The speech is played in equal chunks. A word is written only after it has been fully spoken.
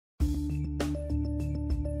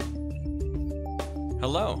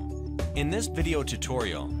Hello! In this video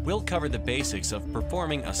tutorial, we'll cover the basics of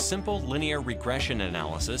performing a simple linear regression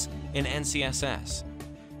analysis in NCSS.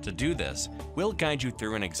 To do this, we'll guide you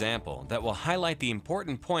through an example that will highlight the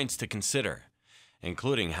important points to consider,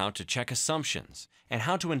 including how to check assumptions and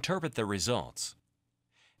how to interpret the results.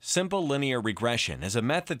 Simple linear regression is a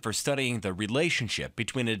method for studying the relationship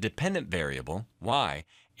between a dependent variable, y,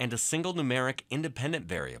 and a single numeric independent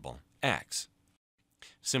variable, x.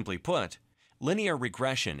 Simply put, linear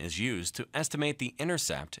regression is used to estimate the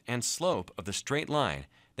intercept and slope of the straight line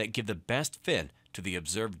that give the best fit to the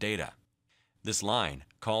observed data. This line,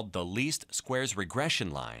 called the least squares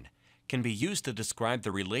regression line, can be used to describe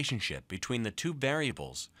the relationship between the two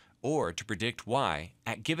variables or to predict y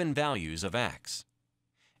at given values of x.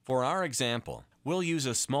 For our example, we'll use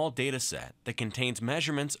a small data set that contains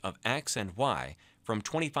measurements of x and y from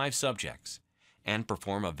 25 subjects and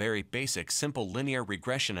perform a very basic simple linear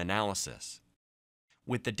regression analysis.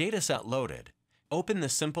 With the dataset loaded, open the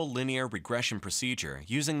Simple Linear Regression procedure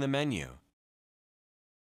using the menu.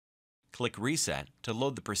 Click Reset to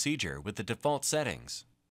load the procedure with the default settings.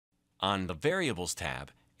 On the Variables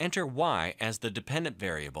tab, enter y as the dependent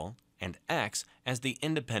variable and x as the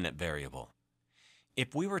independent variable.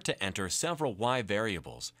 If we were to enter several y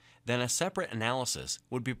variables, then a separate analysis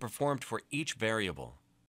would be performed for each variable.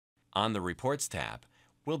 On the Reports tab,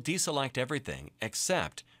 we'll deselect everything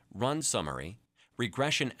except Run Summary,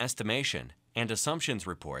 Regression Estimation, and Assumptions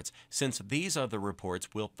reports, since these are the reports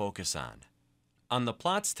we'll focus on. On the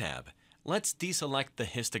Plots tab, let's deselect the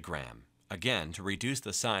histogram, again to reduce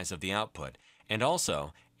the size of the output, and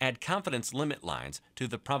also add confidence limit lines to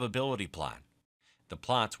the probability plot. The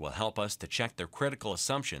plots will help us to check the critical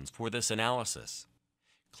assumptions for this analysis.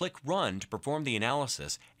 Click Run to perform the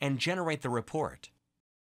analysis and generate the report.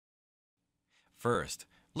 First,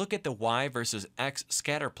 look at the y versus x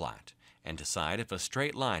scatter plot and decide if a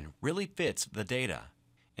straight line really fits the data.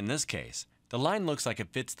 In this case, the line looks like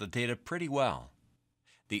it fits the data pretty well.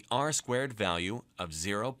 The r-squared value of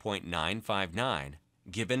 0.959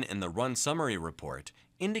 given in the Run Summary report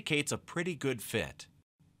indicates a pretty good fit.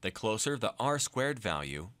 The closer the r-squared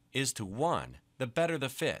value is to 1, the better the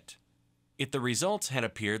fit. If the results had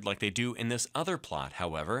appeared like they do in this other plot,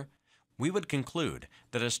 however, we would conclude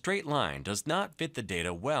that a straight line does not fit the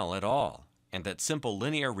data well at all, and that simple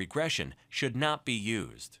linear regression should not be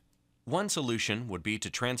used. One solution would be to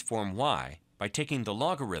transform y by taking the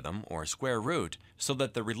logarithm or square root so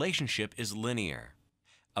that the relationship is linear.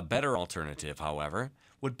 A better alternative, however,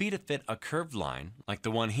 would be to fit a curved line like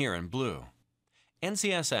the one here in blue.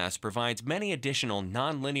 NCSS provides many additional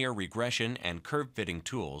nonlinear regression and curve-fitting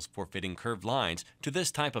tools for fitting curved lines to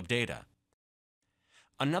this type of data.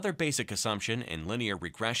 Another basic assumption in linear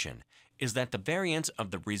regression is that the variance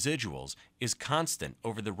of the residuals is constant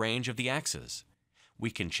over the range of the x's.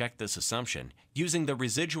 We can check this assumption using the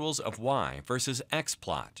residuals of y versus x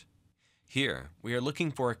plot. Here, we are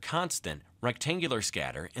looking for a constant rectangular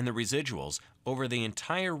scatter in the residuals over the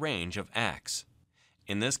entire range of x.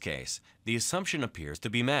 In this case, the assumption appears to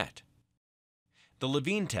be met. The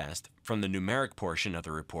Levene test from the numeric portion of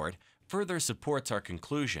the report further supports our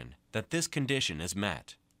conclusion that this condition is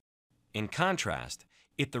met. In contrast,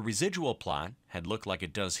 if the residual plot had looked like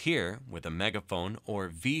it does here with a megaphone or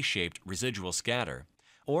V-shaped residual scatter,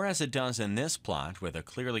 or as it does in this plot with a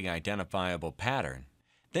clearly identifiable pattern,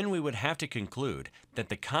 then we would have to conclude that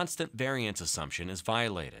the constant variance assumption is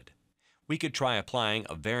violated. We could try applying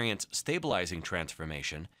a variance stabilizing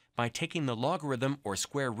transformation by taking the logarithm or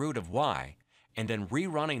square root of y and then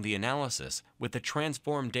rerunning the analysis with the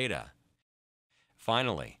transformed data.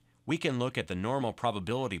 Finally, we can look at the normal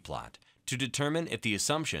probability plot to determine if the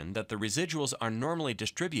assumption that the residuals are normally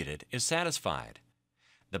distributed is satisfied.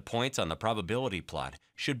 The points on the probability plot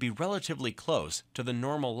should be relatively close to the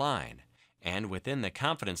normal line and within the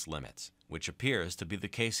confidence limits, which appears to be the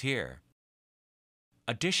case here.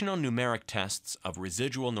 Additional numeric tests of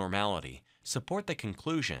residual normality support the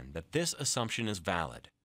conclusion that this assumption is valid.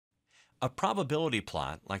 A probability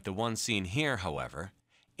plot like the one seen here, however,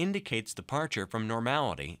 indicates departure from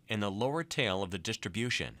normality in the lower tail of the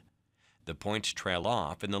distribution. The points trail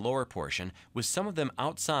off in the lower portion, with some of them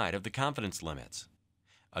outside of the confidence limits.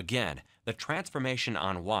 Again, the transformation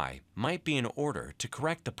on y might be in order to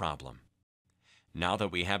correct the problem. Now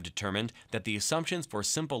that we have determined that the assumptions for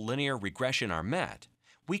simple linear regression are met,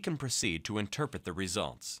 we can proceed to interpret the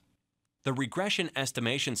results. The regression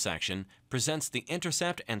estimation section presents the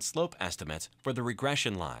intercept and slope estimates for the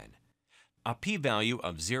regression line. A p-value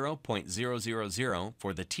of 0.000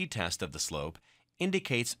 for the t-test of the slope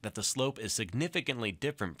indicates that the slope is significantly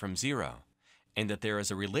different from 0, and that there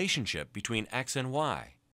is a relationship between x and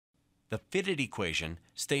y. The fitted equation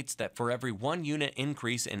states that for every 1 unit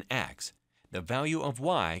increase in x, the value of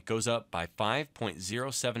y goes up by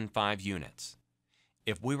 5.075 units.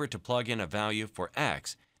 If we were to plug in a value for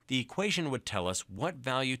x, the equation would tell us what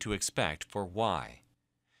value to expect for y.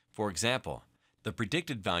 For example, the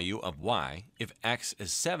predicted value of y, if x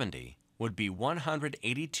is 70, would be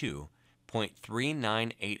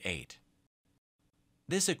 182.3988.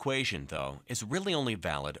 This equation, though, is really only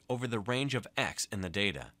valid over the range of x in the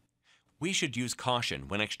data. We should use caution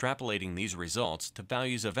when extrapolating these results to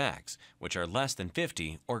values of x, which are less than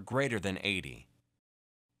 50 or greater than 80.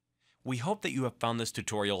 We hope that you have found this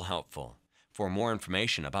tutorial helpful. For more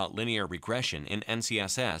information about linear regression in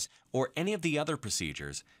NCSS or any of the other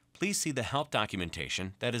procedures, please see the help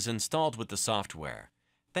documentation that is installed with the software.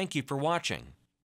 Thank you for watching.